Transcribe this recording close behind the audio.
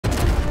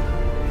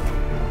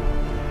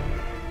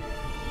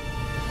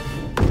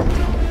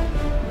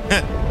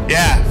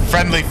Yeah,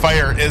 friendly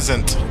fire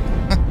isn't.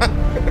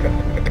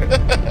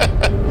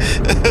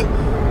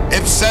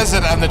 It says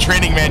it on the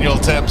training manual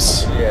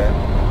tips. Yeah.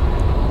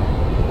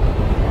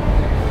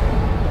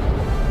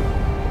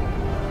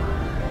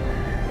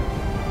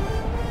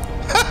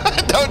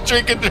 Don't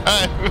drink and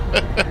drive.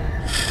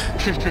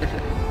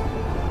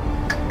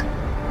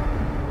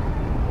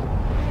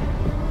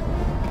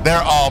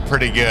 They're all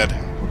pretty good.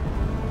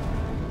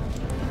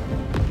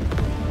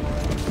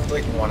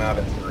 Like 1 out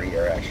of 3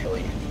 are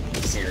actually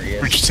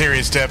serious.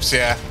 Serious tips,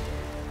 yeah.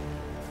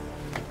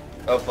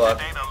 Oh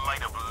fuck.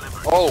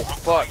 Oh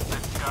fuck.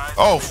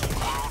 Oh.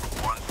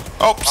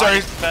 Oh,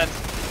 sorry.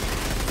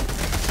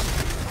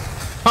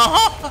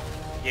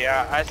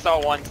 Yeah, I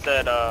saw one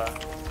said,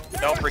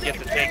 don't forget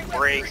to take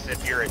breaks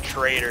if you're a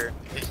traitor,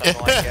 or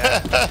something like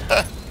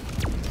that.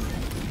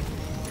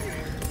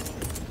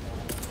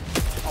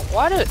 Oh,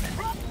 why did...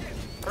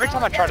 Every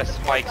time I try to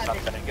spike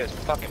something, it goes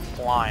fucking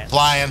flying.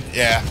 Flying,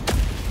 yeah.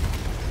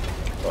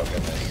 Oh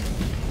goodness.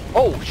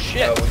 Oh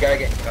shit! Oh, we gotta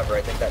get in cover.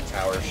 I think that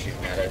tower's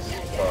shooting at us.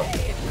 Fuck.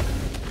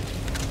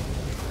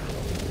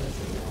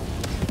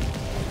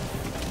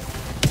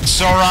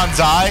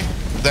 Sauron's Eye?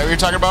 Is that what you're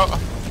talking about?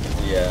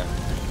 Yeah.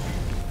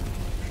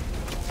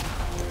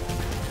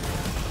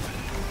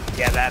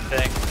 Yeah, that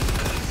thing.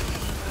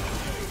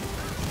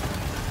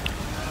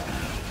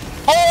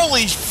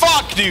 Holy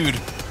fuck, dude!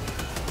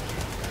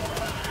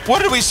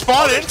 What did we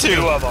spawn into?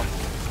 2 of them.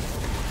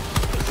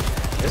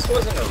 This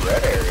wasn't a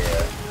red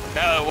area.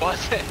 No, it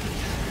wasn't.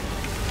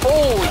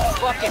 Holy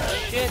fucking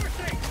shit.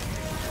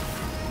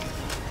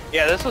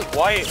 Yeah, this was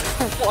white.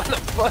 What the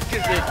fuck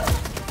is it?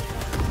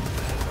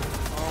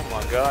 Oh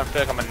my god, I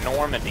feel like I'm in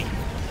Normandy.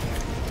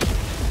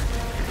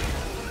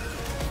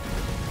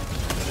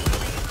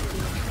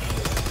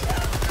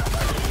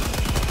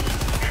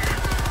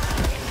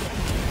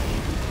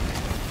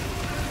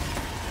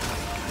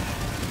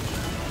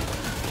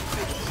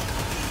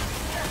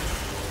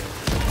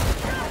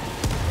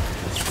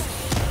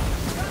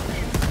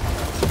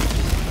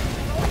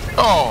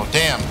 Oh,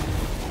 damn.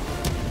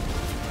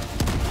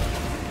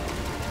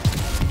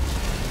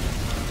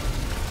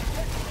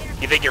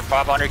 You think your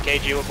 500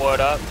 kg will blow it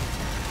up?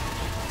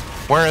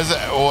 Where is it?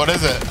 What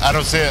is it? I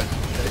don't see it.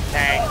 The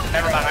tank.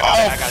 Never mind,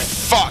 I got it.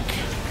 Fuck.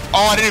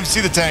 Oh, I didn't even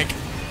see the tank.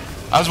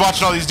 I was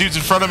watching all these dudes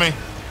in front of me.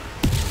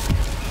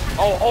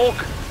 Oh, Hulk!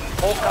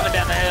 Hulk coming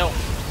down the hill.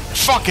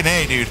 Fucking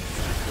A, dude.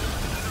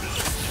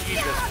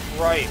 Jesus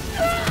Christ.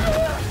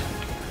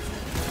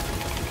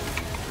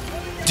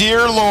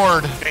 Dear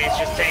Lord. Base,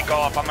 just take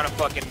off. I'm gonna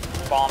fucking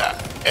bomb it.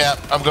 Yeah,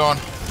 I'm going.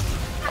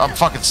 I'm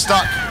fucking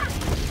stuck.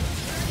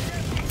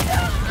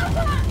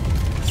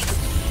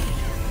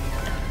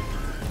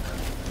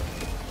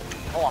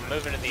 Oh, I'm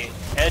moving to the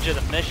edge of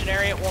the mission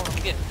area. Well, I'm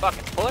getting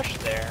fucking pushed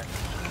there.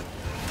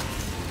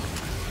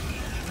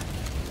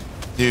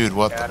 Dude,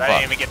 what God, the I fuck?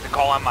 didn't even get to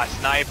call on my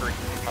sniper.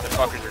 These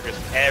motherfuckers are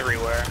just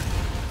everywhere.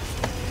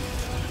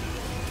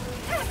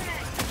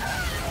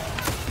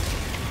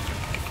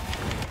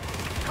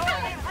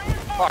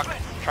 Fuck, I'm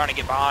trying to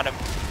get behind him.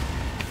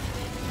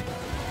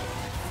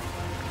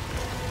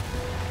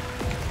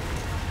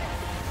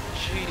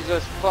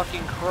 Jesus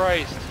fucking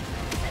Christ.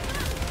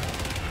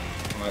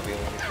 Might be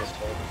able to get this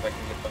hold if I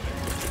can get them in.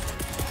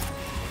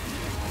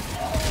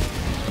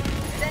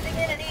 Sending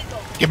in an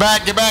eagle. Get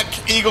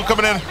back, Eagle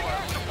coming in.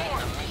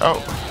 Oh,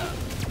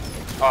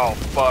 Oh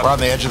fuck. we're on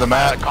the edge of the Out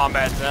map. of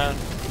combat zone.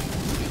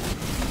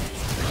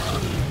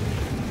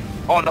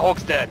 Oh, and the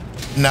Hulk's dead.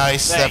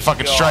 Nice, that Thank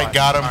fucking God. strike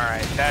got him.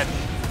 Alright, that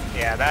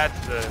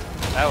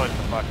was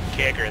the fucking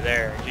kicker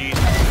there. Jesus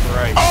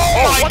Christ.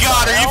 Oh my what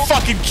god, the are you hell?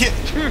 fucking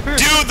kidding?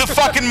 Dude, the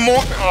fucking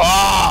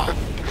Ah!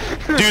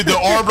 Dude, the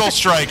orbital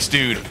strikes,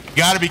 dude. You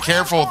gotta be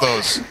careful with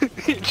those.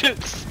 He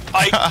just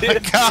spiked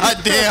it.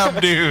 God damn,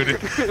 dude.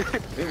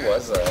 Who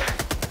was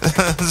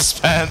that?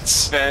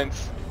 Spence.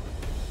 Fence.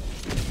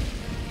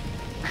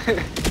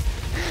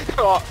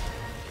 Oh,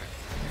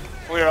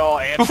 we're all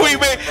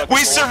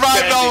We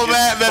survived all of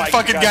that and then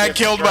fucking got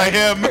killed by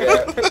him.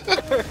 Yeah.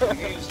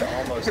 We used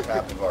almost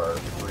half of our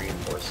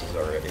reinforces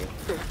already.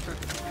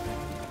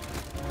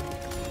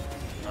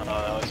 Oh,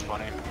 that was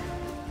funny.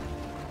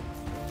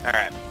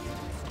 Alright.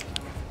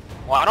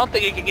 Well, I don't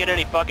think it can get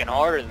any fucking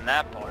harder than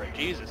that part.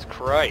 Jesus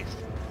Christ.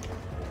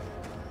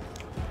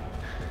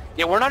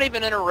 Yeah, we're not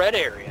even in a red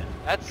area.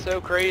 That's so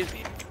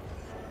crazy.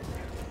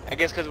 I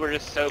guess because we're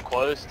just so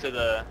close to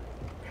the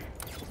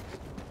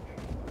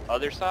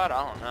other side?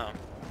 I don't know.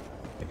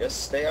 I guess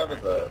stay out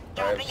of the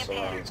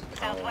Solar's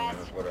cone or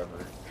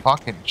whatever.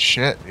 Fucking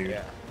shit, dude.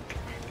 Yeah.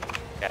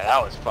 Yeah,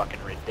 that was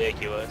fucking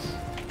ridiculous.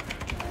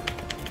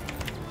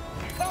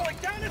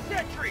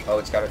 Oh,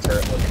 it's got a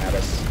turret looking at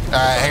us.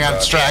 Alright, hang on,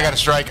 I got a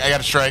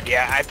strike.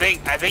 Yeah, I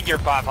think your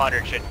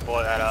 500 should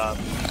blow that up.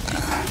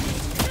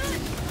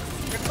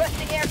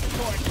 Requesting air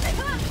support.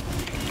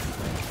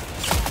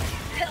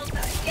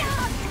 Helldivers.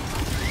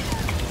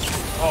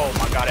 Oh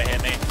my god, it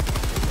hit me.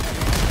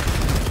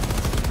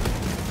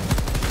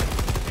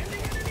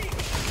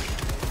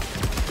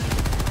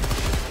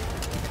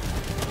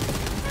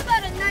 How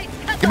about a nice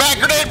cup Get back,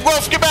 of grenade,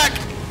 Wolf, get back!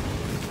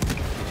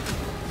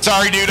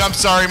 Sorry, dude. I'm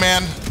sorry,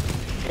 man.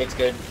 It's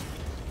good.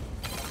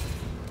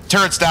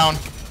 Turret's down.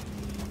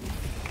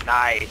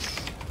 Nice.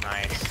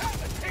 Nice.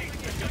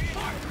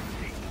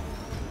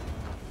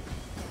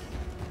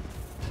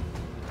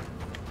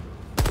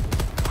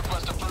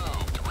 Request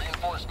approved.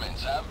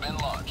 Reinforcements have been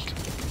launched.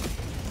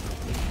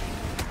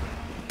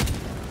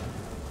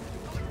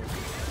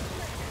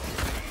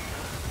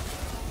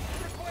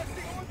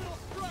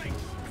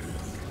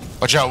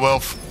 Watch out,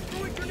 Wilf.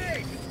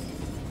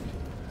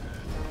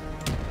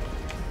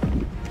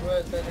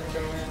 What? That didn't go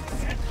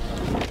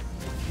in.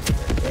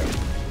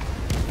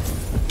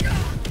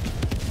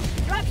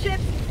 Dropship.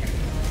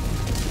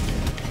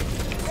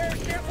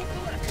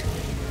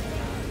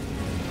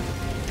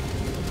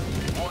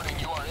 Warning,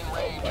 you are in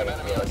range I of didn't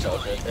enemy realize that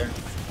was artillery. right there.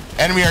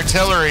 Enemy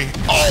artillery.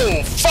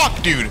 Oh,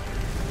 fuck, dude.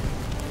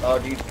 Oh,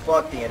 dude,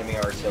 fuck the enemy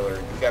artillery.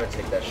 You gotta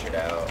take that shit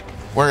out.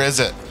 Where is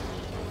it?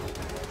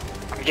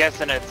 I'm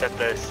guessing it's at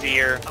the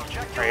seer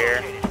right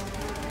here.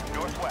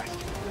 Northwest.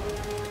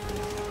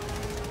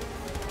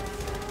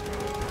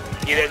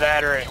 Either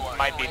that or it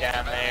might be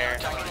down there.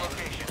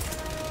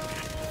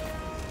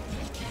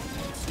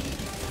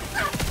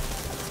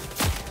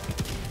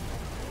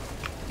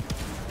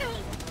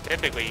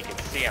 Typically you can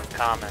see them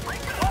coming.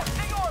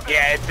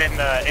 Yeah, it's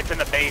in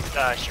the base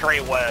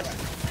straight west.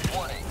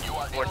 Warning, you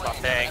are Towards in my range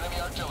of thing.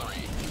 enemy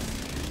artillery.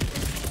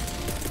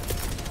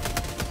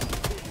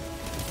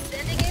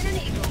 Sending in an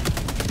eagle.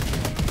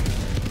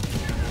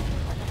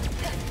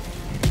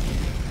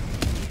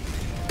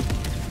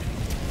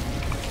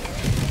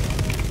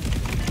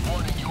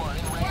 Warning, you are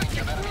in range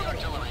of enemy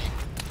artillery.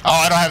 Oh,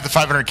 I don't have the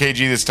 500 kg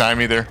this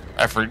time either.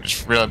 I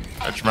just realized.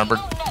 I just remembered.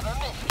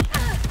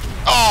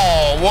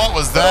 Oh, what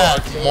was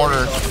that?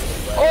 Mortar.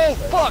 Oh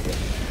fuck!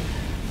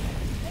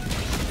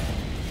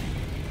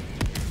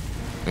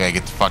 We gotta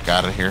get the fuck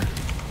out of here.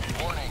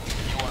 Warning,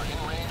 you are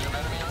in range of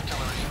enemy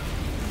artillery.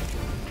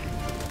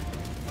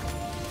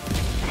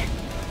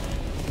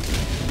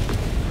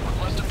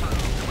 Request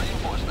approved.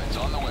 Reinforcements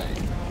on the way.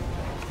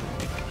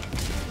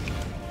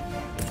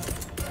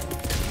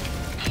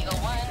 Eagle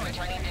 1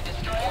 returning to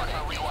destroy.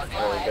 Warning, you are in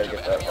Oh, we range gotta of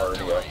get that enemy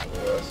already artillery. off the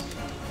list.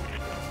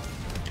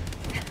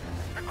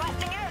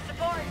 Requesting air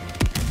support.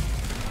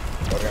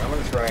 Okay, I'm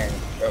gonna try and...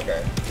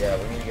 Okay, yeah,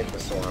 we need to get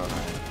this one on.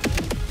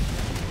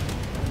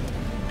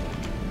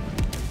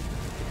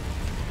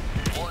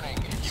 Warning,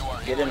 you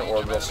are Get in an range of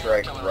orbital enemy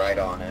strike artillery. right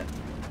on it.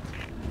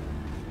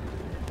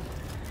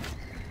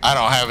 I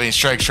don't have any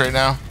strikes right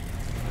now.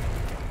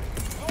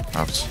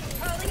 Oops.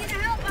 Calling in a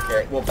help bomb.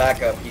 Okay, we'll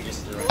back up. He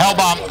just threw in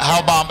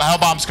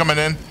Hellbomb's coming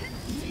in.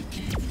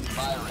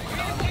 Firing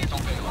non-lethal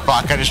payload.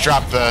 Fuck, I just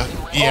dropped the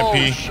Oh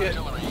EMP. shit!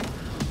 Artillery.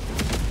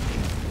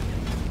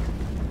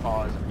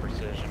 Oh, it's a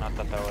precision. I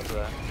thought that was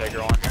a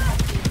bigger one.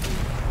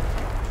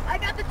 I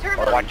got the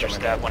terminal. Watch your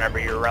step whenever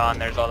you run.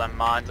 There's all them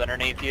mines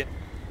underneath you.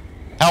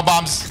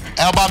 Hellbomb's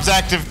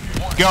active.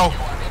 Go. You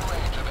are in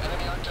range of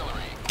enemy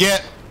artillery.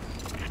 Get.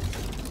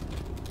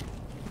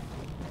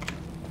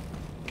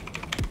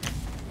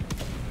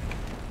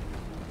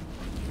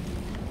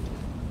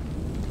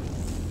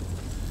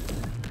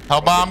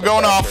 Hellbomb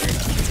going off.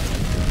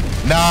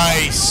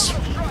 Nice.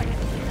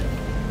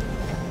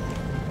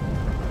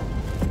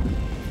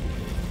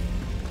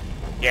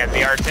 Yeah,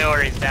 the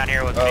artillery's down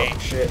here with me. Oh,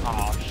 shit.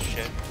 Oh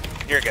shit.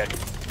 You're good.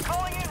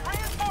 Calling in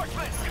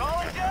reinforcements.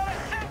 Calling down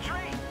a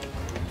sentry.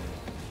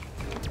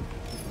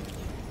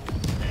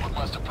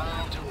 Request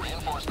approved.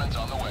 Reinforcements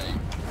on the way.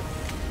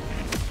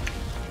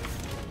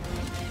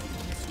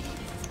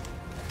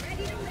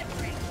 Ready to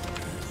liberate.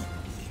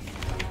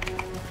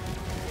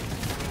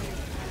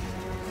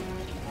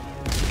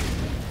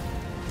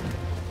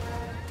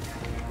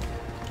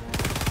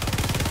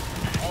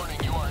 Warning,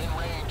 you are in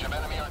range of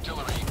enemy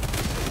artillery.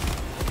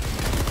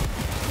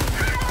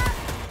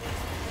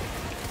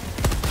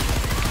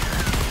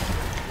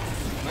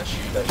 I'm gonna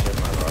shoot that shit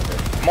with my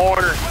rocket.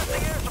 Mortar.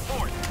 Air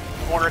support.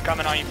 Mortar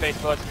coming on you,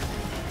 Facebook.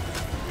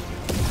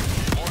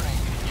 Warning,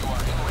 you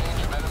are in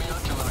range of enemy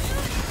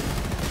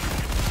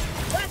artillery.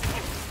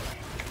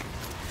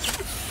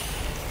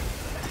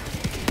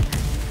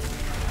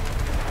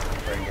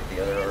 Try and get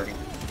the other already.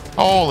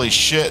 Holy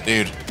shit,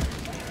 dude.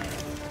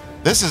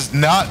 This is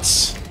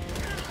nuts.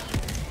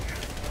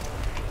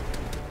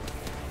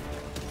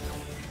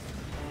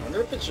 I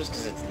wonder if it's just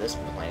because it's this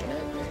planet, maybe.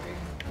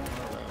 I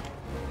don't know.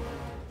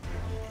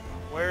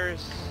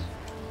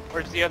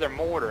 Where's the other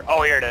mortar?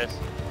 Oh, here it is.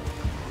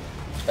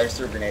 I just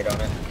threw a grenade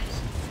on it.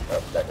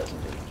 Oh, that doesn't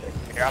do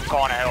anything. Here, I'm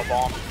calling a hell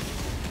bomb.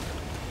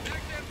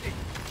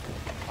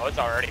 Oh, it's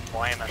already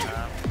flaming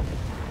now.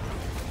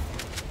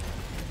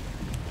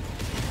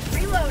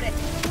 Reload it.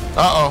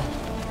 Uh-oh.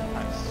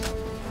 Nice.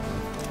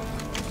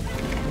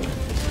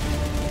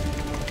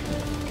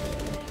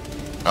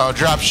 Oh,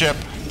 drop ship.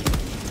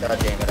 God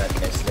damn it, I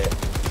missed it.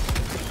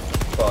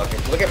 Fuck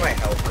it. Look at my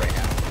health right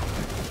now.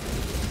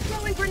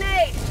 Throwing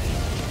grenade.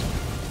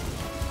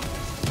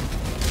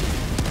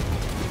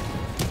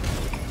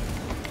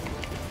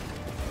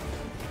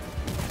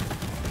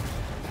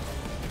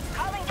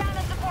 Calling down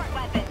a support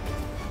weapon.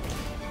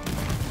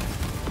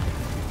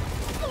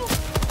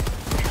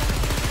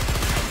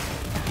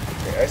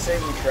 say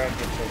we try and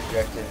get to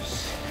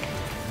objectives.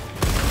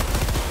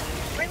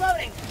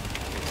 Reloading.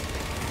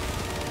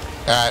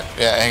 Alright,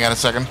 yeah, hang on a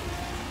second.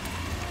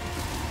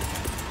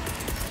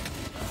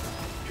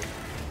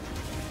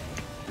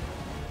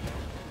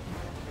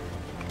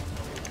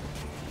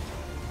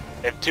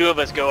 If two of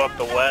us go up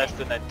the west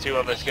and then two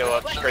of us go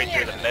up straight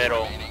through the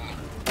middle,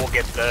 we'll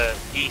get the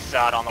east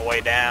side on the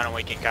way down and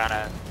we can kind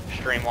of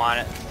streamline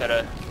it instead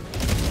of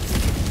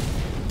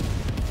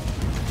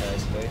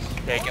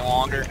taking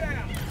longer.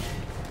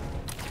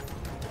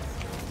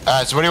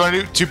 Alright, so what do you want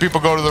to do? Two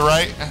people go to the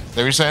right? Is that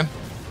what you're saying?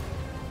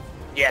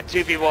 Yeah,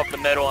 two people up the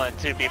middle and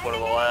two people to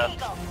the left.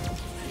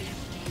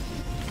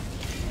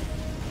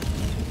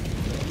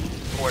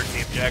 Towards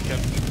the objective.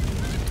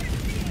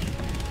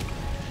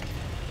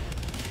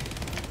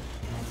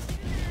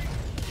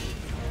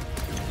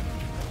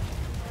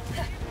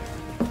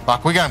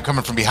 Fuck, we got him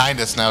coming from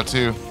behind us now,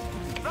 too.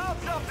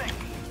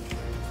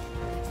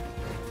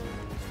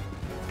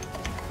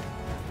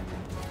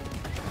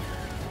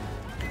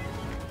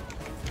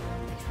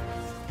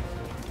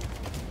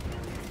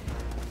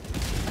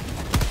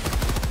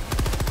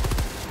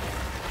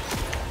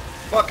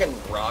 Fucking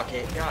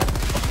rocket, god.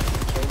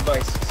 Killed by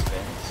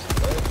suspense.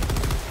 What?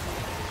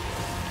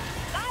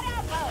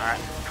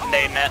 Alright,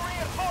 name it.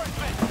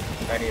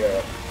 I need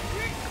a...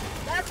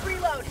 Let's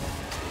reload.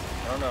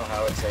 I don't know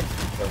how it said you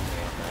killed me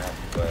on that,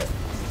 but...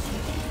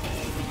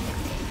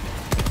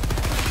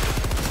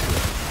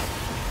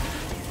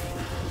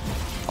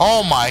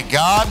 Oh my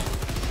god!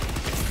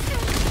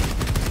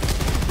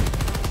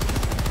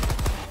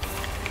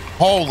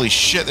 Holy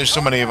shit, there's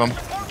so many of them.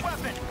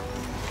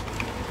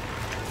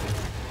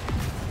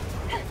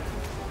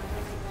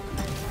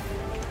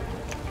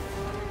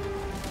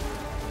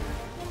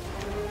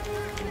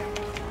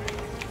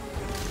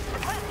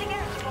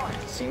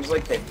 Seems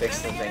like they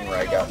fixed the thing where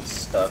I got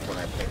stuck when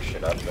I picked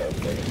shit up, though.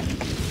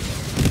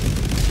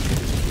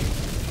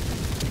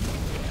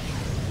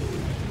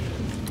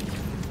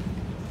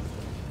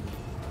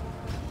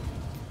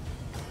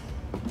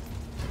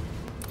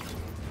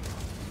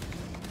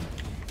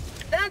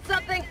 Found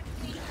something.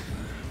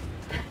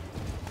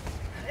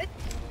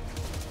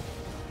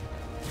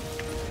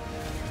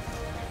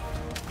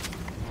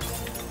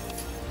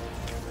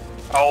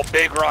 Oh,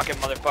 big rocket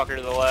motherfucker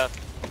to the left.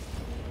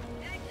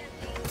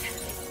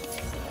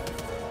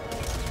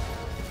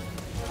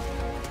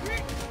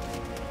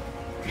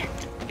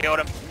 Killed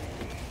him.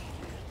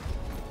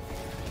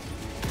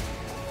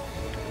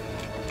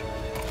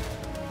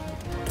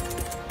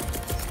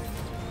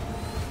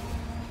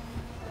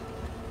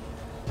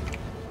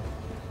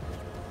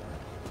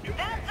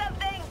 Found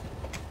something.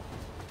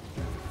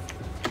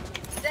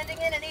 Sending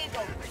in an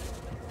eagle.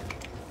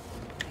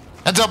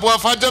 Heads up,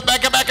 Wolf. Heads up.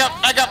 Back up, back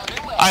up, back up.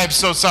 I am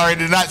so sorry. I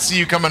did not see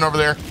you coming over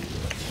there.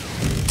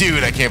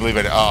 Dude, I can't believe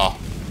I did. Oh.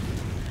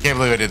 Can't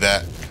believe I did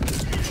that.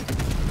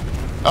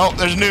 Oh,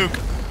 there's a nuke.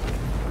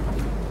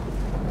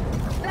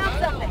 Found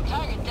something.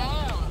 Target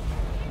down.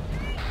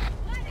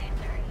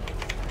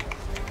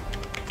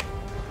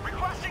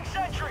 Requesting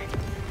sentry.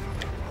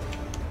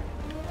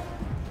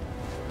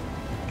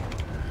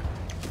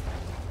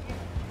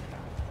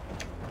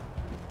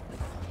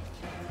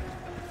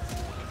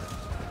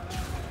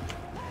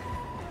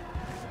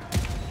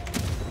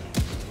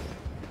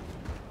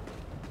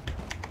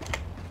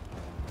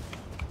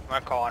 I'm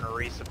gonna call in a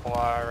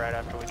resupply right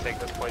after we take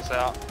this place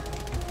out.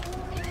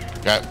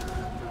 Okay.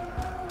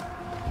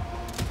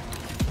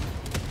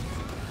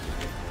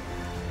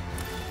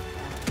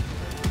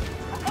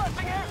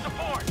 Requesting air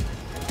support.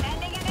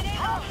 Sending in an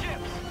eagle.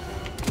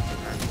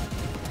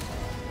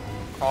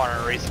 Calling a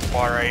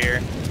resupply right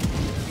here.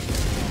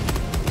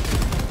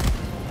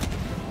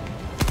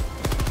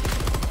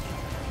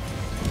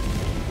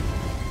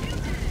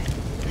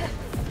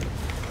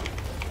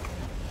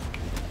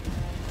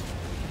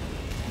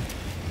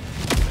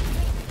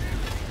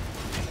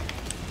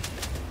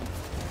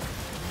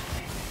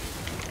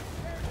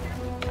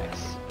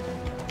 Nice.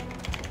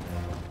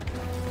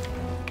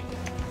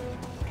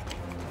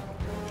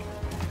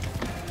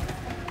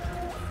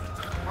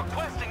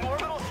 Requesting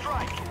orbital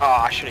strike. Oh,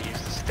 I should have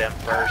used the stem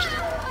first.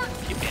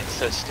 Keep being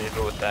so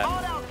stupid with that.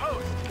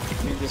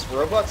 Dude, this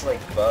robot's like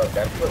bugged.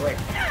 I put like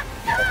a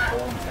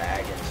whole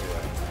mag into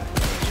it.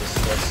 He's just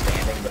still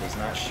standing, but he's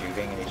not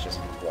shooting, and he's just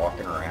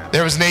walking around.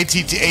 There was an AT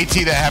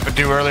that happened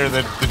to earlier.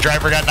 The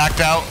driver got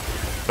knocked out,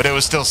 but it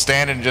was still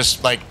standing,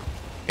 just like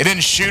it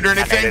didn't shoot or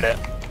anything. I needed it.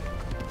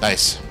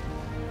 Nice.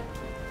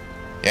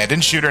 Yeah, it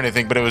didn't shoot or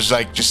anything, but it was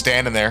like just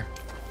standing there.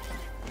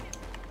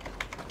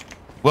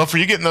 Well, for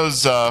you getting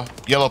those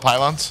yellow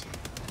pylons?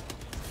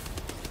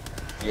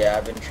 Yeah,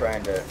 I've been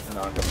trying to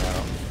knock him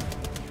out.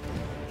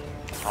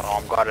 Oh,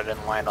 I'm glad I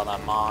didn't land on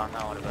that mon.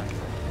 That would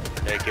have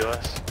been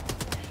ridiculous.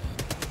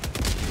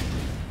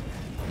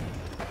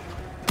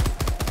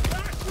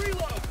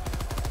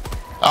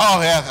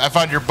 Oh yeah, I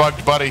found your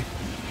bugged buddy.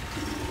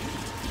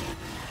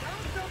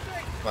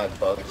 My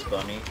Bugs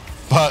Bunny.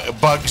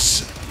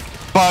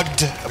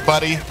 Bugged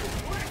buddy.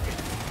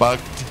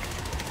 Bugged.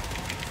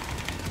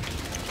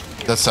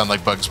 Does sound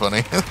like Bugs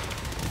Bunny.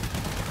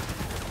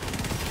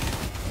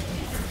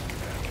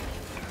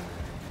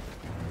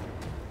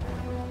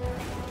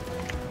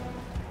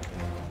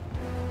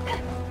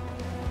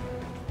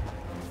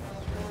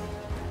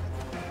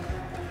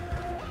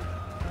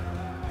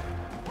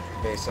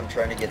 Base, I'm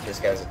trying to get this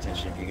guy's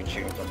attention if you can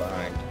shoot him from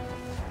behind.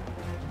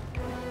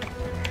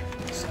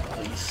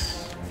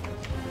 Please.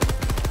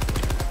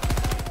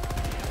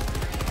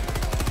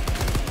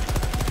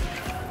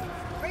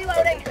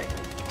 Reloading. Okay,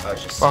 I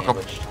was just Welcome.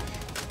 sandwiched.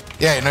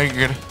 Yeah, no,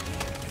 you're good.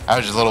 I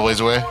was just a little ways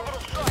away.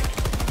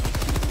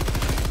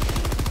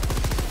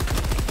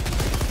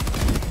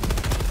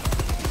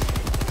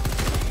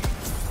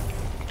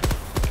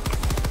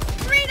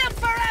 Freedom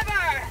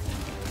forever.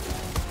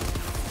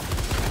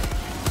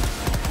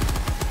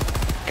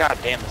 God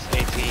damn this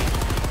AT.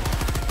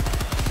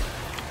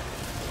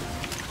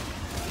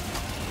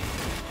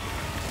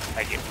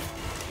 Thank you.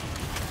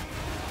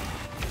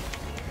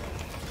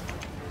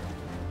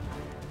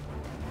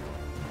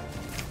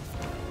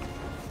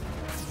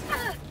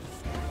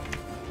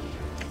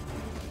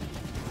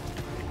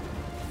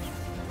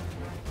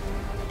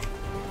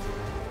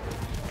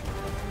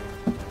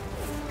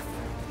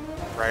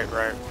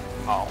 Right.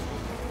 Oh.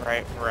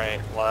 Right,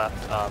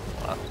 left, up,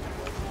 left.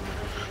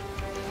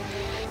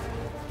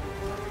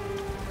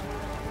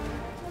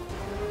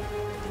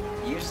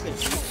 Use the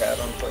G-pad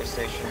on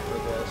PlayStation for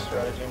the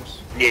stratagems.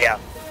 Yeah.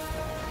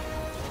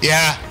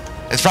 Yeah,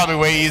 it's probably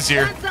way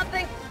easier. Found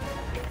something.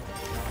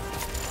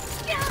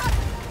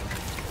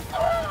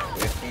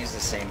 We have to use the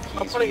same keys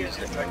I'll we put it used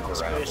in to the move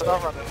second around. space. I'll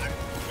run in there.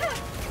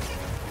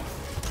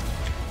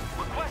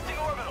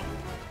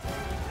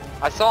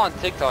 I saw on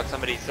TikTok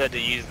somebody said to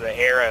use the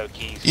arrow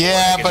keys.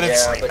 Yeah, but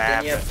it's- Yeah, but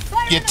then you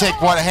have, You take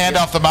one hand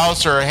off the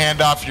mouse or a hand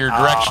off your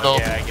directional. Oh,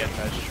 yeah, I guess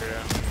that's true.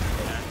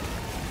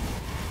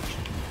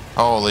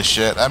 Holy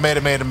shit! I made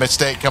a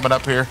mistake coming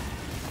up here.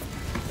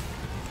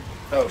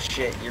 oh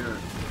shit, you're,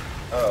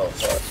 oh,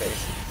 fuck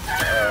face.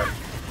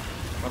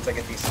 Once I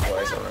get these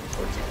supplies, I'll run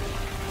towards you.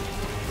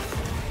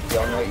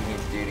 Y'all know what you need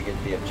to do to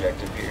get the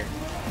objective here.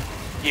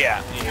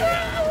 Yeah.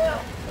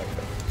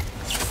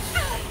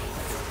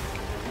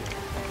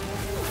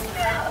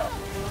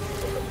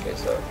 Okay,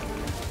 so,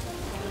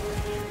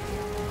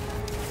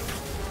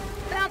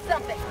 Found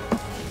something.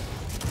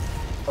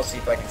 I'll see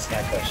if I can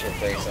snap that shit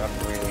face. I'm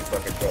really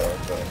fucking far,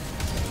 but...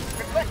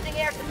 Requesting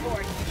air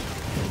support.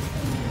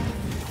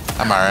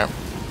 I'm alright.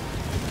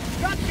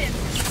 Drop ship.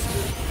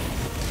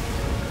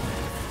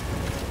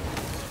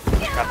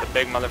 Got the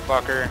big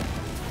motherfucker.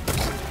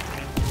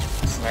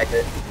 Snipe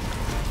it.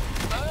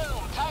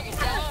 Boom! Target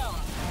down!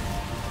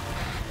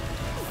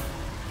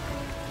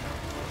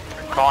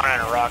 Calling in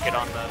a rocket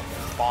on the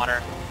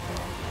spawner.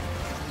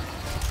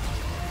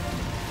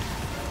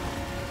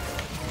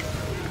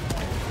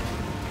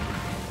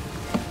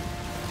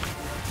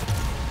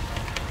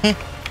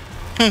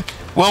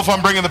 Wolf,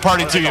 I'm bringing the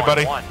party to you,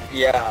 buddy. One.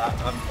 Yeah,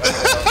 I'm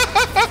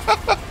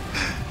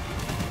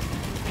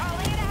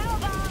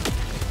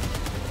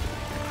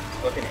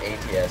fucking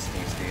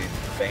ATSDs,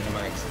 dude. Bane of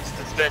my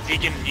existence. Spence, you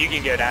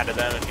can go down to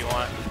them if you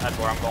want. That's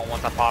where I'm going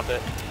once I pop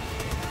it.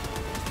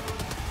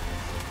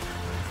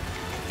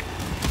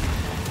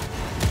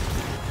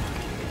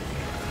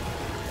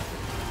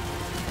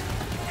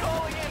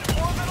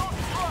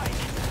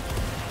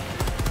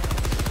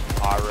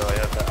 Oh, I really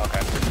hope that. Okay,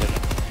 precision.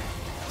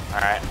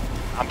 Alright.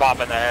 I'm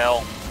popping the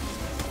hill.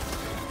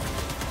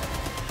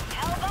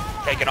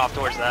 Taking off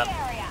towards them.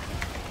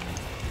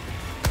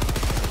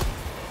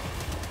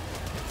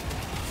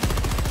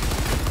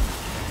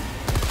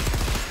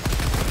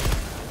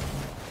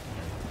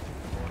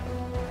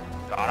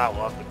 God, I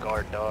love the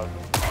guard dog.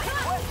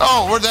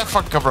 Oh, where'd that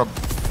fuck come from?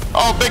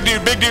 Oh, big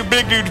dude.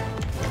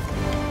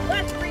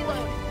 Let's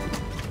reload.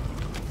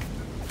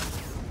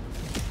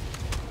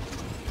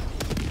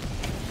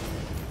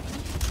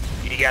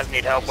 You guys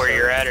need help where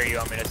you're at, or you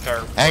want me to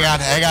start? Hang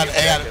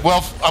on.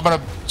 Wolf, I'm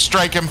gonna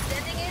strike him.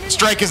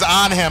 Strike is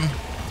on him.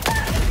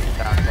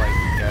 Sounds like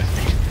yes.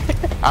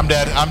 I'm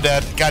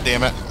dead. God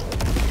damn it.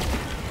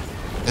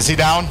 Is he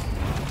down?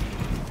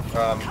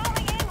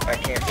 I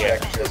can't Yeah,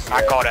 check just I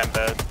yet. caught him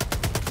both.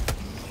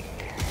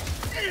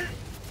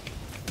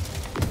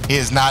 He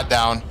is not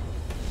down.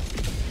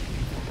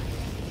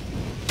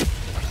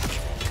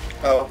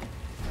 Oh.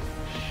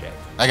 Shit.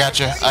 I got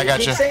you. See, I got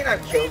keep you. saying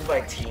I'm killed by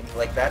team.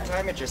 Like, that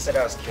time it just said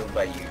I was killed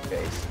by you,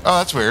 face. Oh,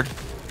 that's weird.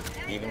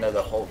 Even though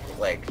the whole,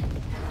 like...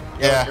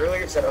 Yeah.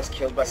 Earlier it said I was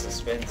killed by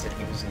Suspense and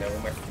he was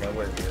nowhere near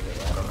me.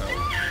 I don't know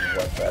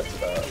what that's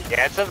about.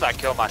 Yeah, it says I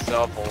kill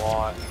myself a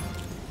lot.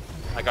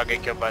 Like I'll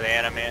get killed by the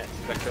enemy. It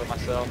says I kill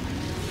myself.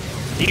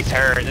 He's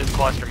hurt. This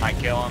cluster might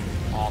kill him.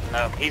 Oh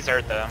no, he's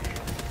hurt though.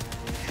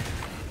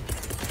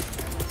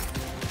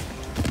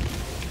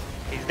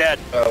 He's dead.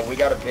 We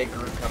got a big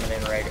group coming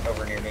in right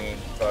over near me,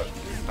 but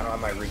I don't have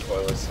my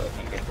recoilless, so I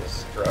can't get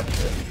this drop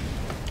shit.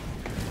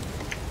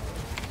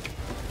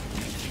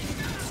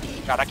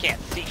 God, I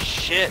can't see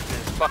shit in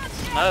this fucking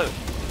smoke.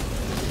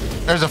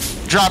 There's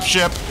a drop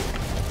ship.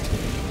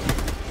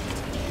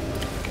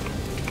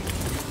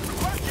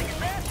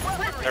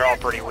 They're all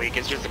pretty weak.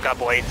 It's just a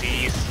couple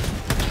ATs.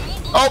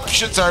 Oh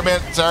shit! Sorry, man.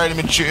 Sorry, I didn't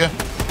mean to shoot you.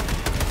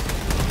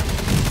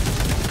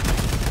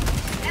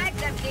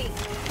 Bag's empty.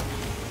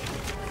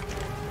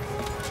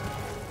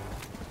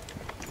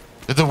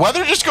 Did the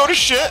weather just go to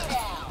shit?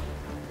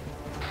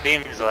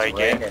 Seems like It's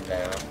it. raining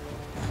now.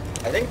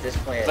 I think this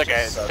planet It's like a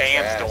just sucks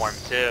sandstorm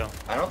ass. too.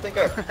 I don't think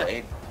I've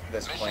played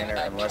this planet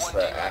unless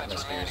the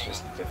atmosphere is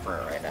just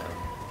different right now.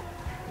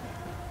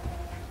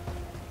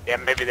 Yeah,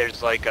 maybe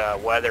there's like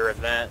weather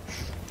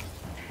events.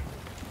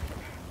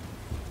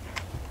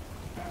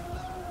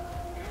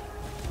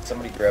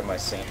 Somebody grab my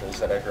samples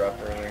that I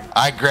dropped earlier.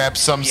 I grabbed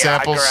some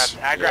samples.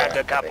 I grabbed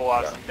Yeah, a couple I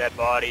of think some dead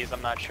bodies.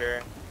 I'm not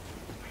sure.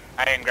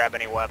 I didn't grab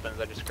any weapons.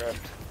 I just grabbed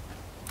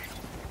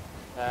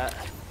that.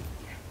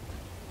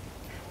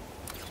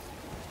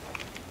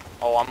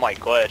 Oh, I'm like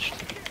glitched.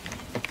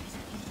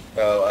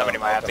 Oh, Somebody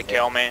might have to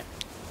kill me.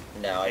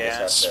 No, I Yeah.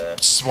 just have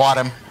to. Swat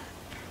him.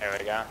 There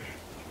we go.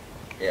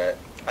 Yeah,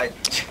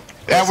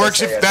 That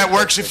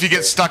works if you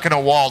get stuck in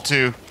a wall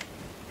too.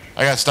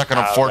 I got stuck in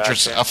a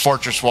Gotcha.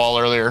 fortress wall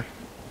earlier.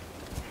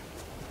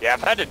 Yeah,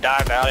 I've had to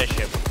dive out of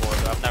shit before,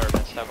 but I've never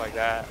been stuck like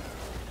that.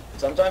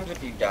 Sometimes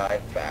if you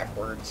dive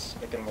backwards,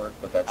 it can work,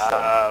 but that's the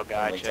Oh,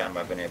 only gotcha. time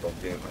I've been able to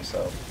do it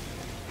myself.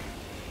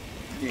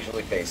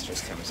 Usually base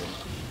just comes in.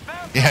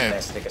 Yeah.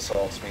 Domestic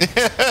assaults me.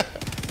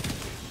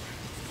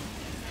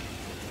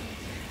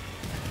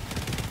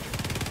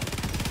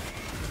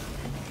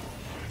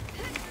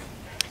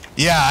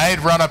 Yeah, I had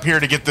run up here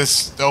to get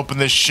this, to open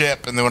this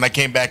ship, and then when I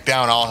came back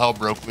down, all hell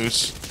broke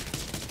loose.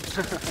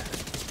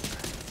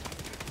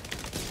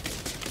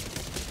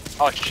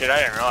 Oh shit, I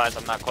didn't realize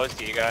I'm not close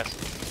to you guys.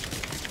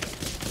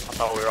 I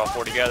thought we were all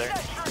four together.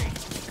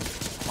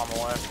 I'm on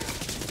my way.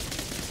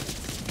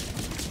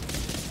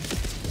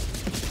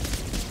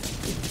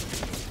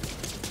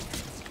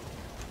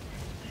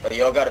 But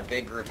y'all got a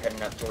big group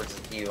heading up towards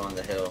you on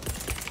the hill.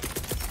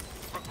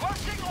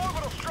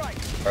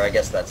 Or I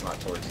guess that's not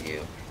towards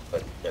you,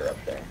 but they're up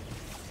there.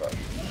 Fuck.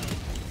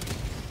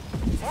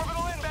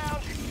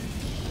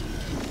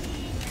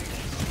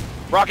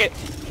 Rocket!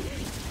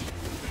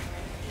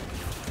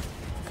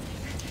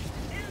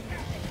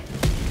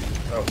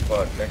 Oh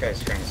fuck, that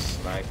guy's trying to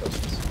snipe us.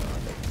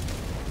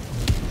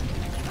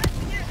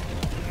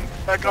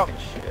 Back up.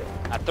 Fucking shit.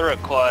 I threw a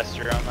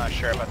cluster. I'm not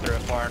sure if I threw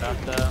it far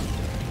enough though.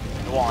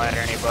 It won't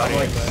hit anybody. I'm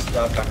like but...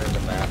 stuck under the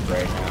map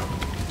right now.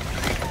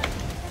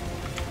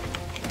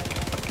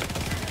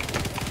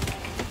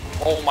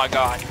 Oh my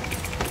god.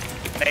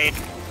 Nade.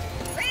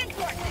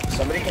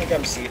 Somebody can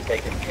come see if they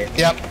can hit me.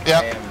 Yep,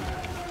 yep. I am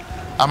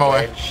I'm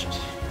away. wedged.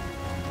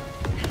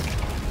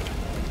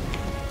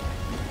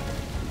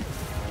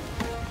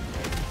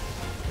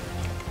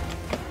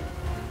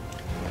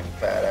 My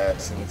fat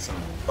ass needs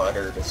some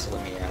butter to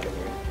slim me out of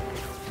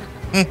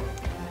here.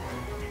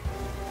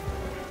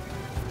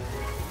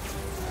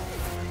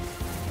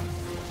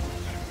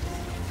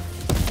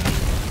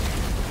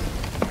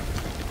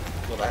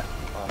 Well, that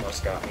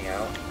almost got me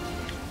out.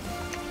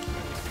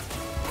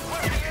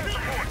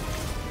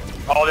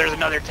 Oh, there's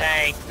another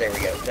tank. There we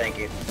go, thank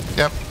you.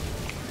 Yep.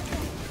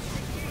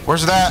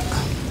 Where's that?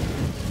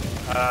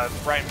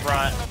 Right in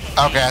front.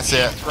 Okay, I see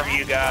it. From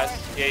you guys.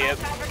 Yeah, yep.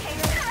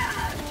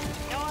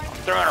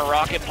 Throwing a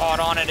rocket pod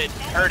on it. It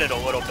hurt it a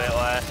little bit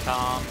last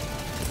time.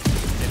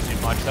 Didn't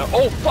do much though.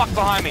 Oh, fuck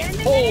behind me.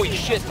 Holy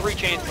shit, 3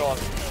 chainsaws.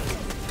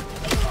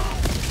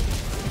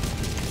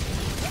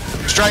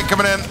 Strike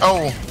coming in.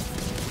 Oh,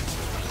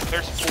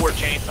 There's 4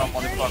 chainsaw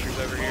motherfuckers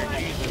over here.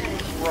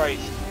 Jesus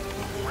Christ.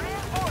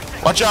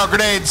 watch out,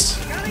 grenades.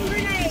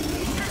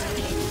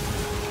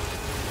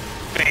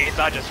 Face,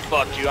 I just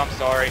fucked you. I'm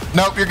sorry.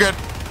 Nope, you're good.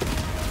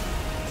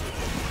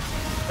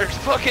 There's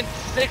fucking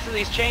 6 of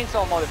these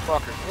chainsaw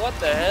motherfuckers. What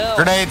the hell?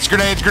 Grenades,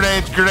 grenades,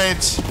 grenades,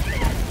 grenades.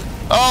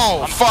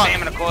 Oh, I'm fuck.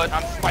 spamming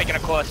I'm spiking a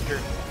cluster.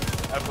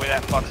 Hopefully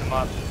that fucks him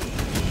up.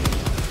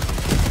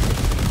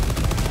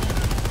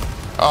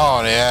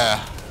 Oh,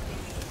 yeah.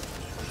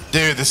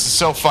 Dude, this is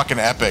so fucking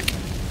epic.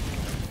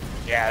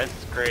 Yeah, this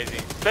is crazy.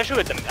 Especially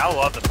with the, I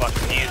love the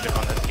fucking music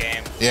on this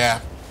game. Yeah,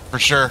 for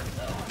sure.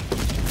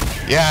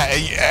 Yeah,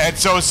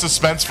 it's so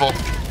suspenseful.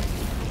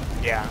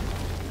 Yeah.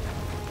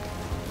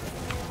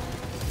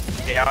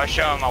 Yeah, I was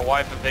showing my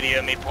wife a video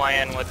of me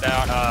playing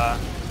without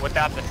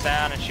the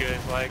sound, and she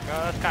was like,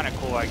 "Oh, that's kind of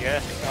cool, I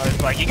guess." I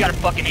was like, "You got a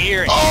fucking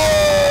ear." And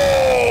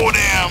Oh,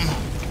 damn.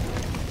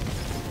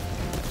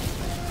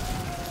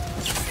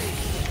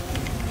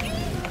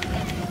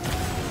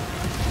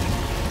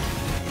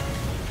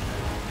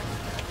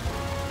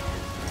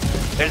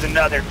 There's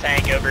another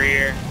tank over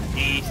here,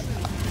 east.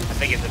 I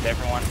think it's a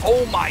different one.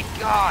 Oh my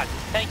god,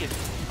 this tank is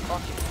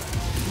fucking.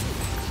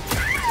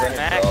 Trying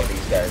to draw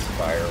these guys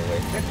fire away.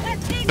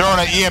 Throwing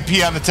an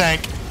EMP on the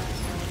tank.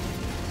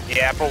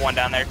 Yeah, I put one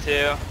down there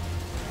too.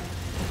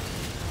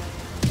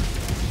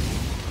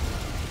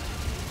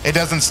 It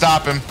doesn't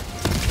stop him.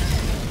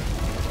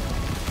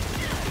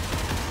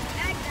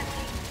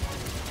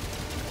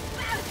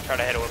 Try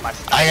to hit it with my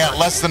sniper. I got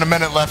less than a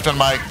minute left on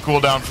my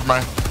cooldown for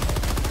my...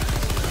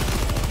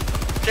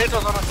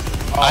 Chainsaws on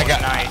us. Oh,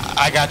 nice.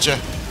 I got you.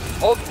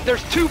 Oh,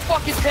 there's 2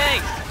 fucking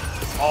tanks.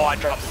 Oh, I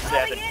dropped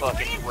 7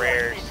 fucking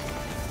rares.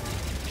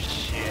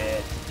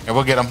 Shit. Yeah,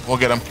 we'll get him. We'll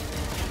get him.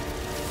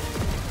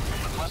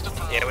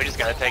 Yeah, we just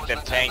gotta take them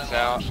tanks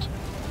out.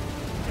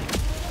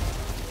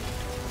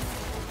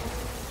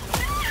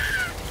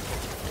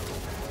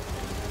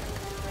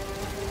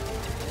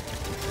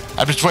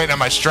 I'm just waiting on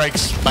my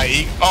strikes.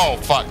 Oh,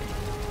 fuck.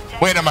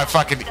 Waiting on my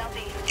fucking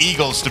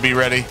eagles to be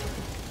ready.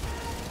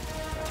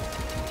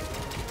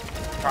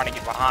 Trying to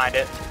get behind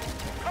it.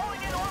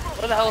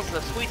 Where the hell is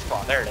the sweet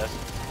spot? There it is.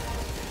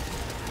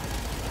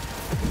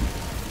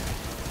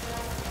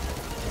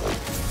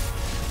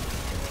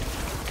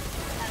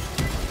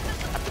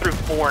 I threw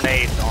 4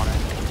 nades on it.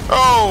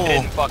 Oh!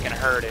 Didn't fucking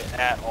hurt it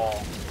at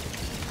all.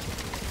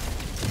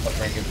 I'll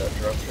try and get that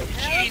drop ship.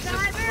 Jesus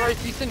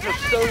Christ, these things are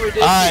so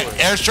ridiculous. Alright,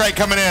 airstrike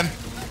coming in.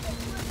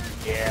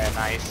 Yeah,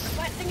 nice.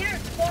 Requesting air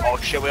support. Oh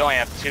shit, we only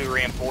have 2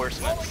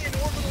 reinforcements.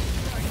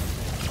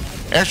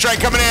 Airstrike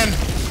coming in.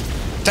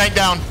 Tank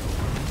down.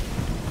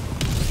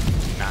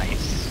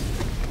 Nice.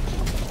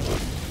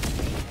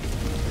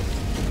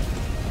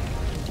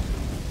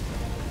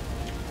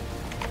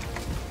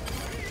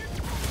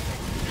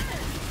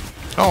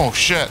 Oh,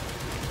 shit.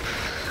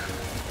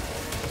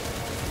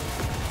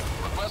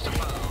 Request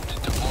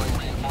approved. Deploying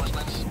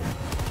reinforcements.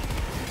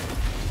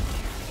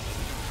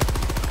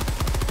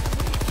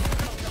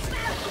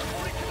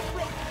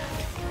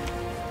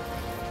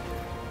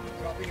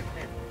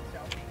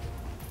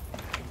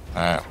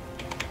 Alright.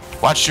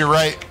 Watch your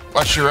right.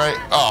 Watch your right.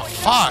 Oh,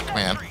 fuck,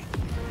 man.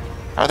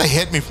 How are they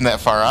hitting me from that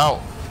far out?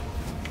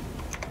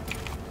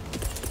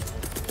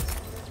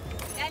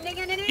 Ending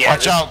in an Yeah,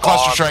 Watch this out,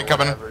 cluster fog strike or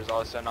coming. whatever is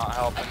also not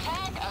helping.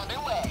 Attack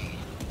underway.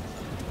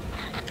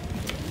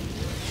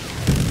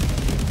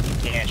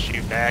 Can't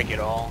shoot back at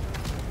all.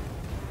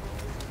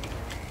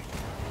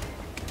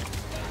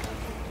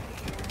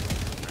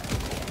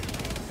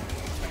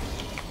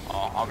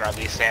 Oh, I'll grab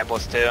these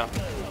samples too.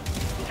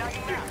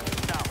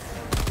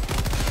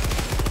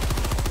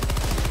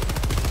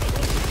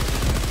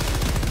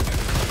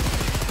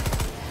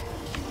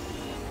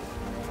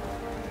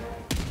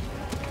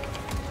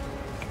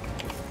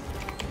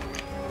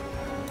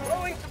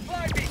 Throwing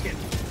supply beacon.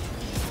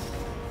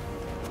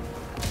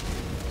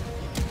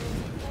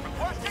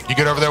 You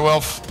get over there,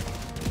 Wilf?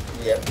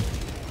 Yep.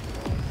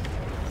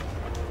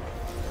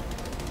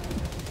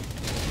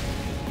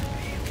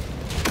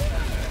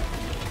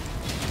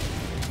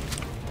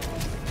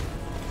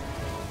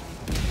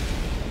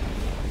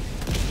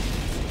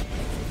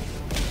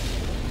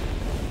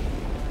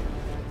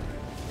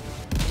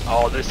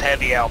 Oh, this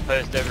heavy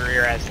outpost over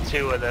here has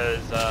 2 of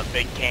those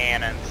big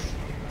cannons.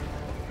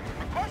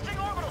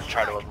 Let's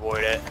try to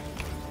avoid it.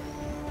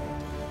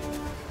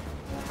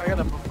 I got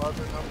a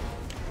buzzer number.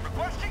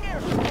 Requesting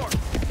air support.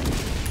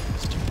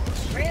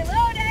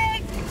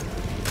 reloading.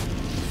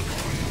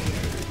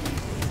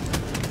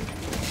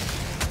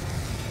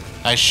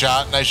 Nice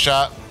shot, nice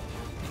shot.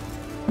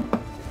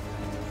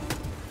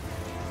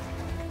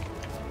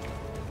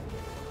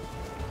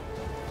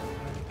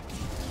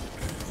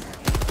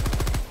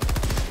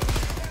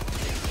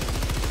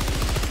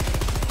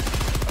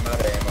 I'm out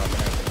of ammo. I'm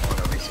gonna have to want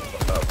to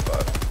resupply. Oh,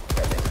 fuck.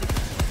 Goddamn.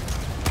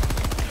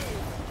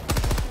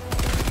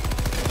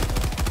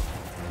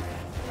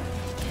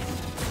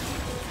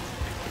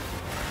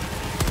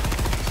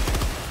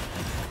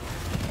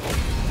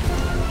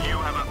 You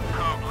have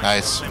accomplished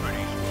Nice. liberty.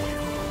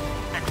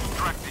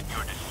 Extracted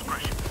your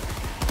discretion.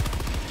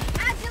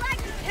 How'd you like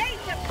to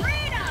taste of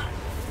freedom?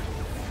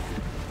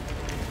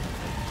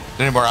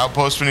 Any more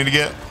outposts we need to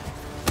get?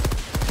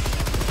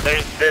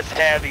 There's this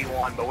heavy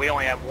one, but we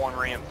only have 1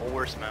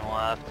 reinforcement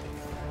left.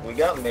 We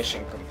got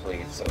mission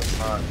complete, so it's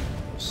not a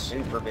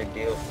super big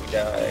deal if we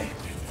die.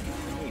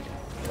 We need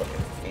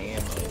fucking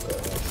ammo,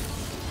 though.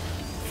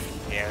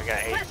 Yeah, we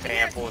got 8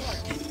 samples.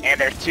 And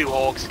there's 2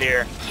 Hulks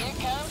here. Here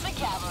comes the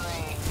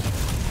cavalry.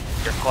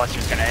 Your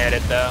cluster's gonna hit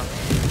it though.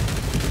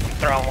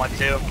 Throwing 1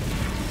 too.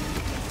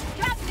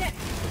 Dropped it.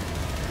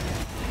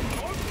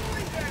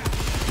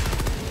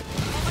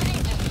 Liberty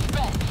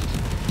dispatched.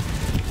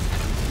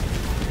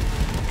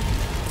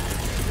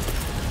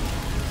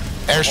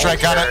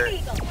 Airstrike on it.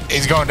 Eagle.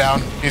 He's going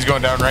down. He's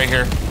going down right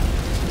here.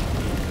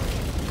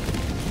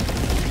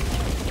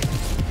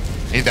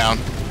 He's down.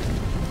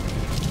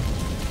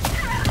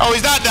 Oh,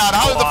 he's not down.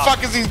 How the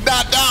fuck is he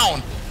not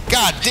down?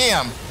 God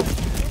damn.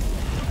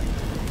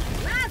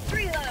 Last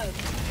reload.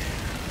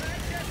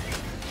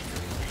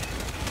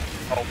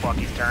 Oh fuck,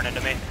 he's turning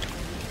to me.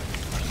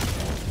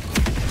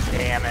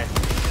 Damn it.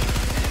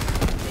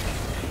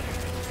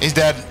 He's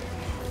dead.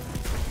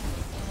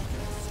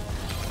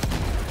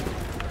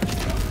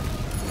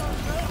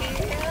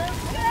 Feels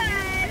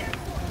good.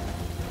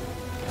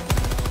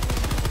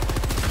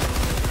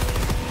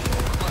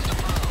 Request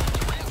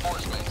approved.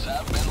 Reinforcements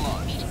have been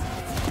launched.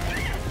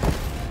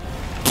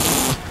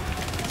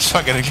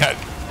 Fucking got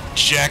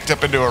jacked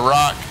up into a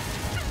rock.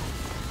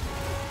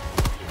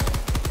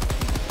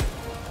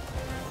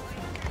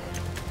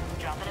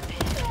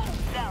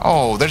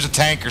 Oh, there's a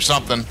tank or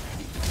something.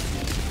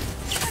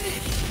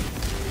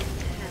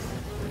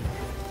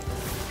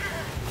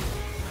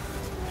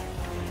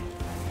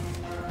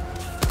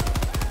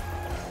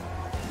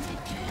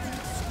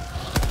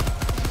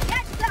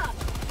 Get some.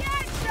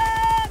 Get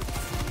some.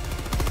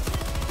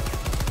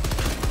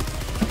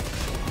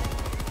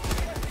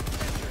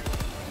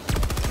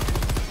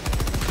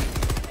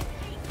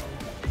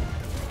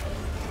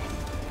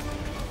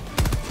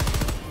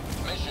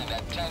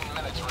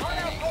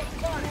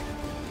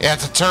 Yeah,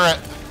 it's a turret.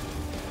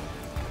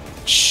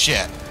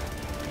 Shit.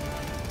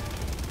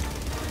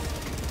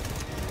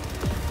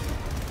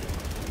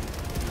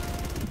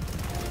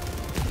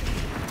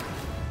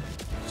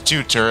 It's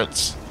 2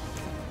 turrets.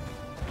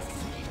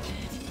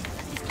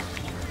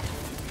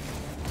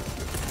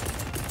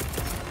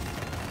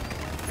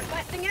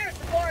 Requesting air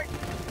support.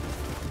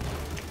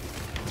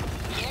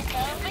 Here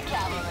comes the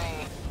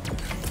cavalry.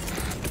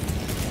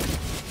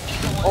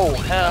 Oh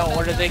hell,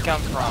 where did they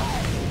come from?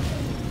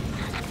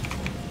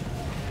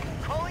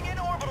 Calling in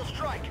orbital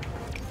strike.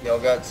 Y'all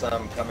got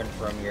some coming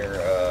from your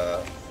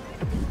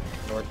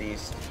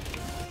northeast.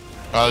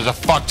 Oh, there's a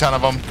fuck ton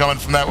of them coming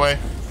from that way.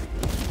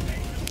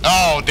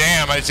 Oh,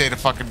 damn. I just ate a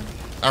fucking...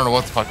 I don't know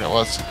what the fuck that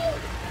was.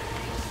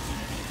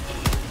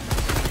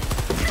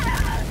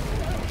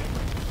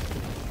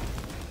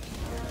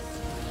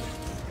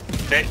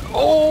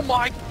 Oh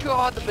my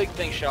god, the big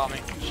thing shot me.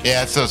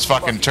 Yeah, it's those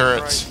fucking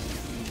turrets.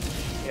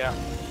 Christ. Yeah.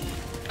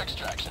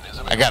 Extraction is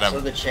I got So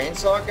him. the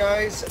chainsaw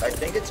guys, I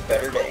think it's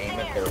better to aim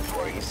at their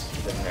face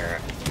than their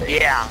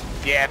face. Yeah,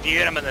 yeah, if you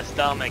hit him in the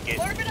stomach, it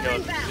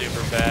goes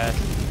super fast.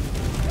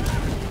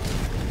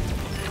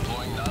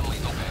 deploying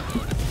non-lethal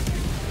payload.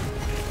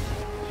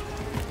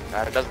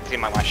 God, it doesn't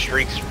seem like my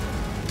streak's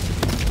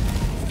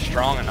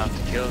strong enough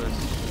to kill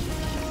this.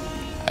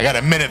 I got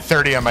a minute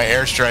 30 on my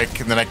airstrike,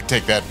 and then I can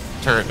take that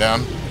turret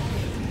down.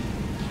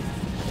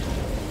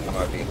 I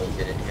might be able to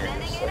get in here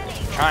in a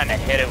second. Trying to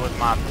hit it with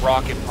my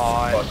rocket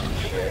pod. Fucking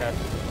shit.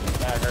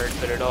 That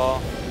hurts it at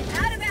all.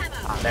 Out of ammo.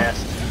 I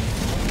missed.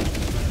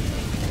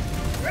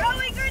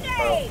 Throwing Oh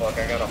grenade. fuck,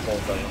 I got a whole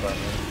thing by me.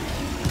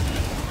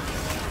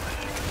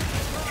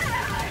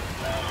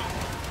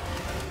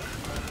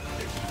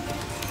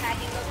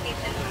 Tagging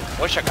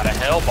location. Wish I got a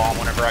hell bomb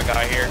whenever I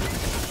got here.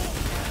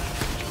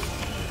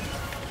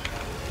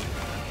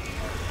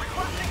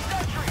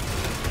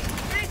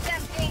 Grid's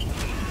empty.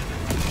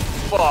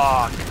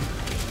 Fuck.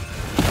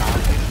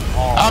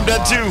 Oh, I'm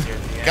dead too.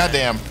 yeah.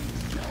 Goddamn.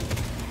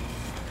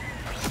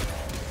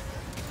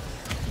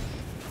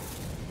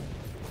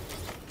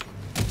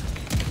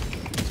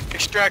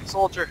 Extract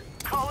soldier.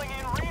 Calling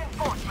in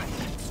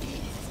reinforcements.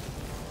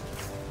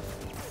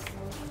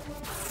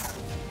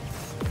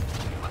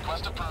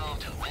 Request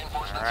approved.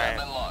 Reinforcements All right. have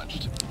been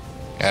launched.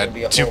 Gonna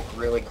be a Got two, Hulk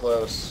really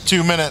close.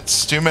 2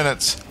 minutes. 2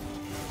 minutes.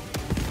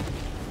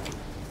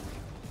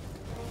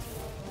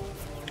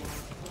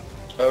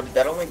 Oh, did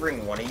that only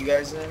bring one of you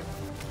guys in?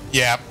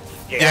 Yeah.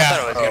 Yeah, I thought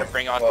it was Oh, gonna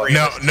bring all fuck. 3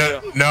 No, of us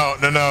no,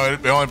 too. no.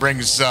 It only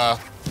brings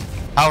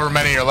however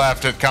many are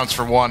left. It counts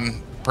for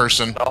 1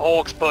 person. The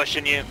Hulk's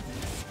pushing you.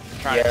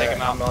 Trying to take him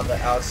Yeah, out. I'm on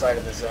the outside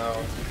of the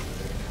zone.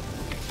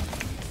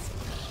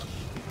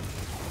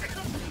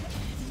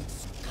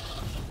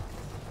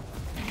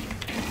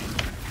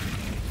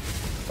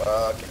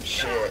 Fucking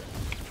shit.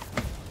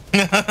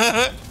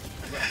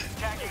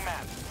 Attacking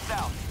map.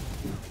 South.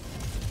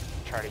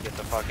 Try to get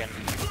the fucking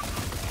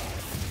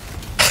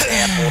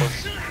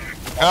samples.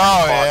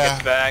 Oh Pockets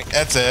yeah. back.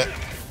 That's it.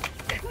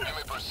 You may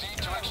proceed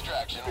to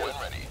extraction when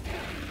ready.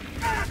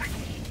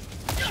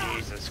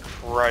 Jesus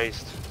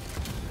Christ.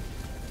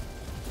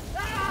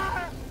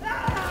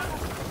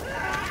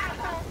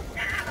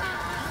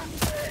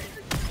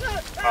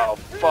 Oh,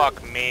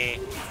 fuck me.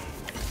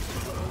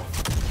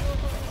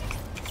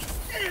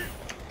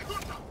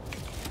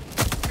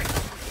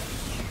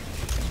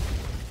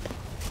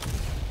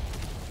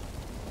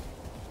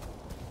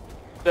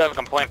 feel like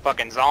I'm playing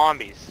fucking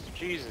zombies.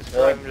 Jesus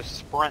Christ, I'm just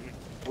sprinting.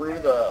 Threw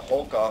the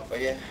Hulk off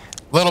of you.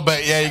 Little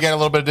bit, yeah, you got a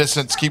little bit of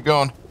distance. Keep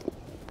going.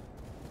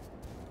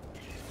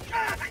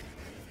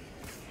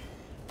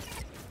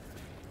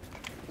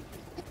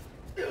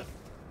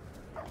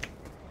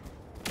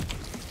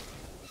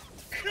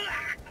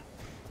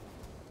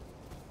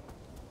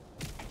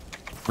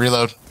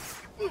 Reload.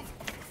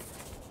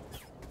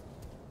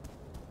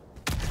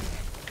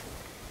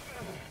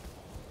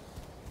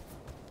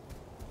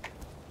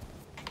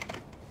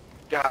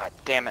 God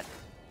damn it.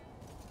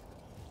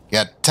 You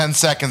got 10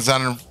 seconds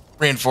on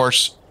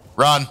reinforce.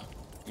 Run.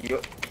 You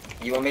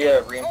want me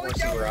to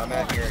reinforce you where I'm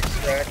at near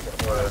extract,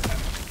 or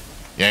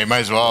Yeah, you might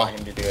as you well. want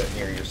him to do it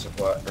near your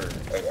supply? Or,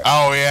 okay.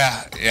 Oh,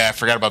 yeah. Yeah, I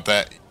forgot about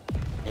that.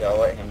 Yeah, I'll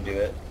let him do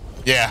it.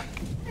 Yeah.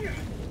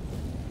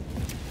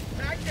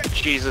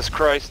 Jesus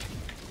Christ.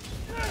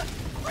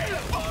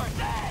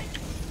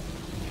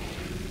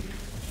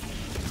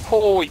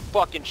 Holy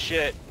fucking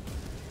shit.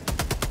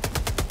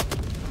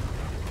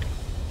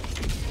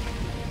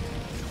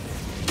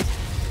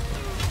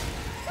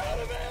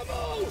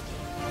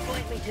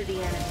 Point me to the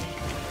enemy.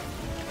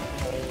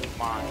 Oh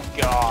my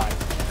god.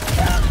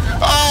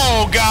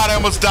 Oh, God, I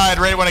almost died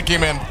right when I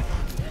came in.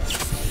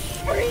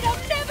 Freedom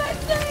never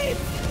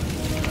sleeps!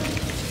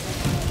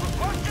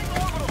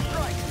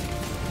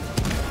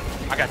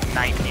 I got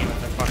 19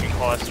 with the fucking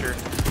cluster.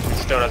 It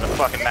still doesn't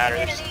fucking matter.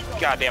 There's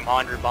goddamn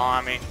 100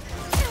 behind me.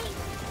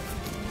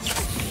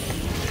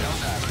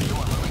 Helldivers, you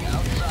are moving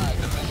outside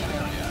the mission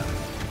area.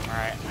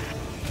 Alright.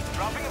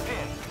 Dropping a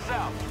pin.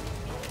 South.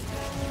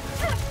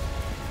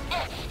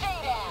 Stay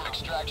down!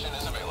 Extraction extraction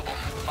is available.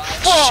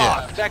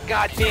 Fuck! That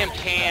goddamn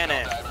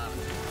cannon!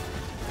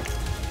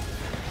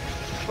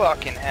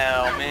 Fucking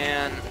hell,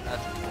 man.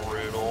 That's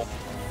brutal.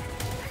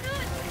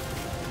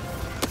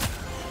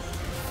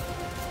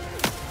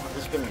 I've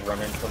just been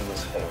running from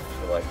this hole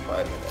for like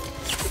 5 minutes.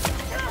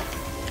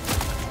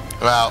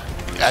 Well,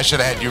 I should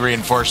have had you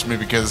reinforce me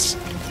because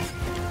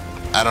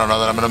I don't know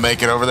that I'm gonna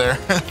make it over there.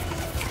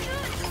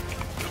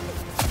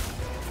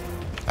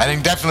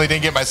 Definitely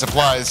didn't get my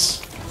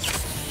supplies.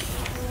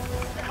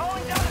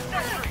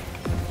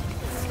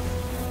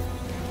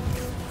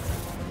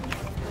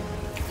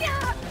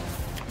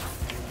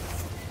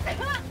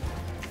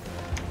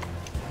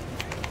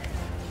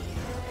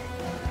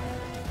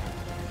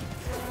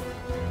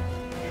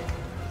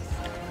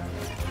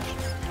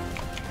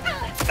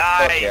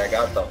 Nice! Okay, I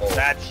got the hole.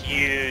 That's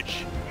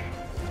huge.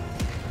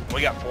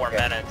 We got 4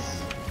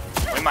 minutes.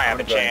 We might have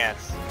a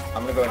chance.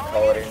 I'm gonna go and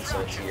call it in so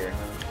it's here.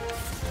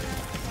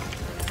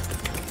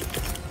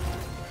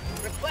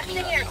 Requesting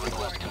air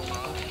support.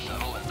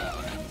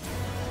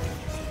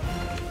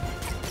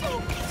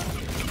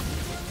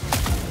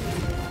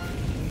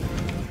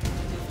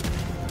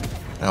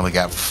 I only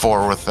got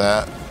 4 with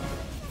that.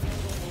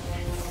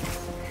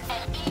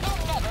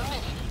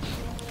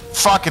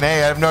 Fucking A,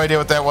 I have no idea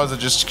what that was. It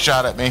just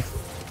shot at me.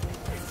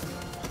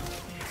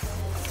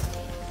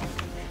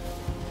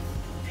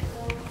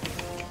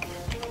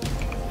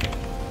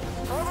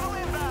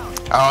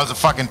 Oh, it's a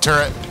fucking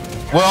turret.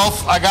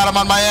 Wolf, I got him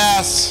on my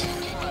ass.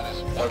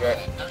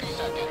 Okay.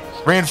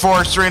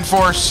 Reinforce,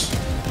 reinforce.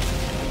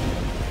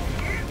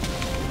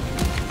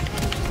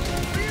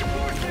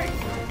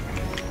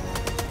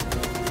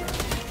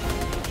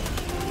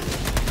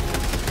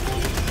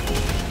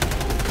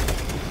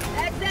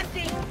 That's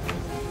empty.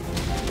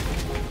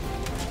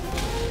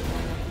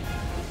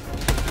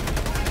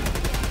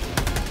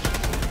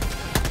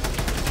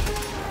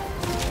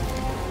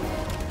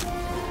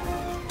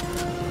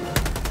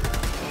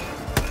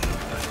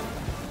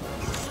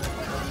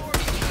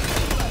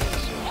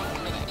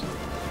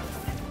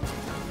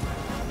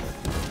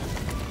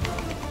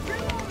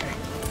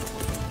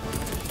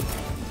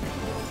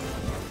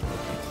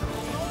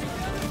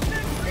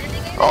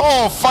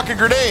 Oh, fucking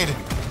grenade.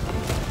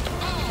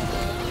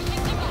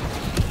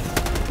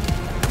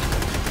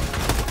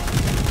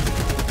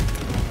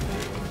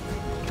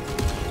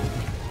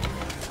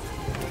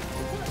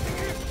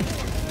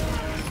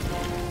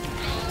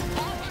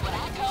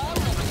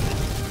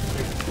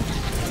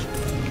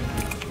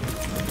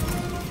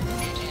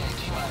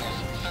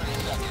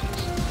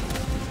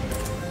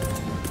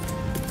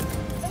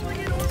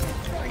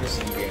 I'm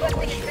just eating all my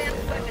Requesting shit.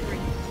 advanced weaponry.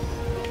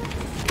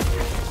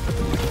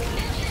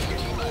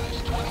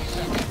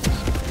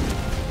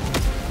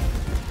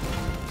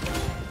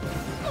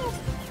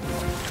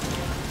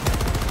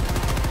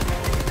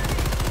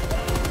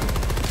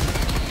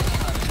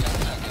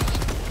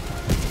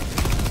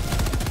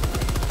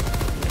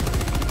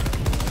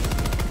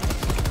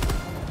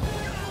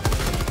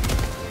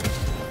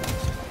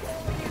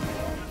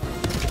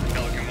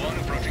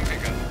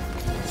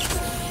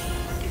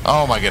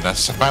 Oh my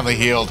goodness, I finally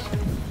healed.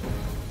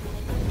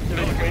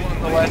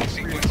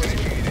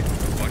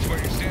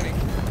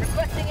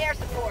 Requesting air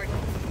support.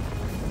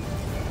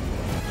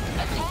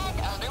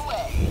 Attack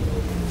underway.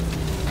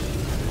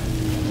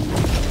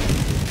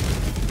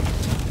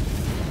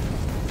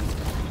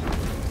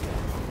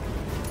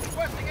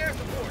 Requesting air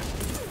support.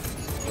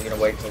 We're gonna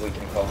wait till we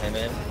can call him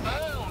in.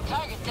 Boom,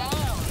 target down.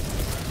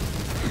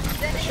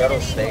 The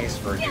shuttle stays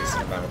for a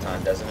decent amount of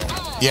time, doesn't it?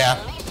 Yeah.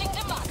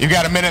 You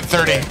got a minute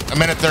 30. A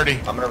minute 30.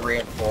 I'm gonna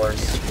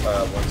reinforce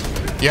once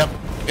we... Yep,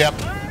 yep.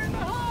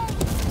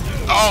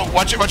 Oh,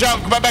 watch it, watch out.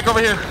 Come back over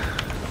here.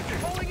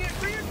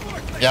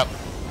 Yep.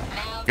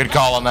 Good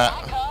call on that.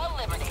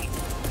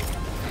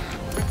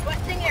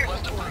 Requesting air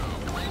support.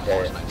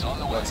 Okay.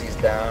 Once he's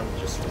down,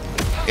 just...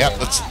 Yep,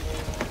 let's...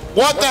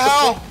 What the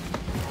hell?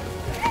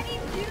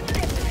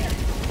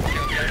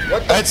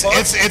 What the fuck?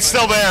 It's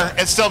still there.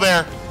 It's still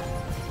there.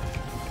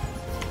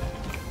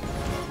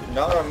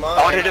 Not on mine.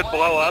 Oh, did it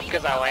blow up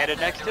because I landed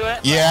next to it?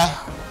 Yeah.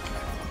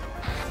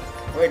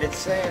 Wait, it's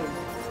saying...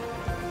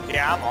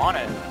 Yeah, I'm on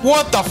it.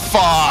 What the I'm on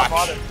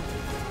fuck? it.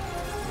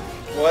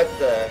 What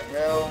the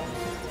hell?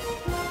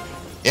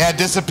 Yeah, it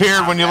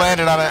disappeared when you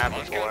landed on it.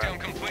 Countdown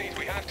complete.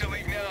 We have to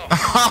leave now.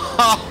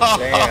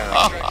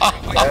 Damn.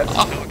 That's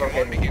fucking...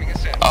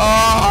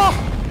 Oh,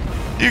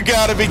 you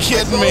gotta be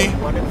kidding me.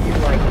 One of you,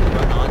 like,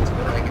 run onto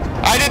it like it's...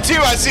 I did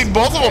too. I seen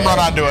both of them run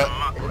onto it.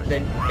 And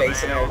then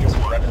Base and I are just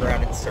running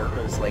around in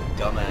circles like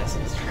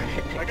dumbasses trying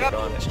to I get got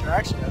on the it.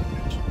 distraction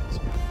animations.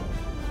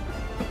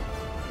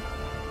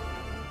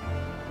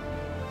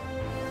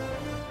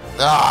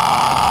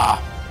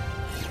 Ah.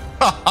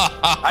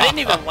 I didn't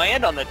even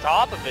land on the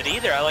top of it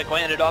either. I like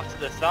landed off to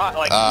the side,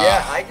 like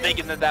Yeah, I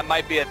thinking that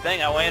might be a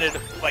thing. I landed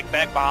like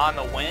back behind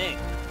the wing.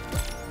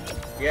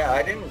 Yeah,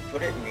 I didn't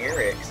put it near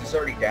it because it's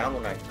already down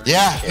when I first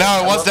Yeah, did no, it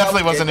I was love how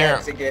definitely we wasn't did near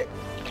that to get-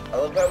 I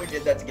love how we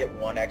did that to get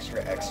one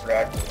extra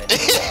extract and then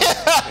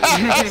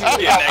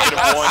Yeah,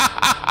 -1.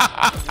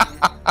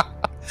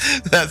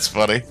 That's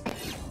funny.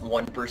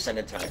 1%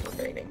 of time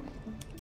remaining.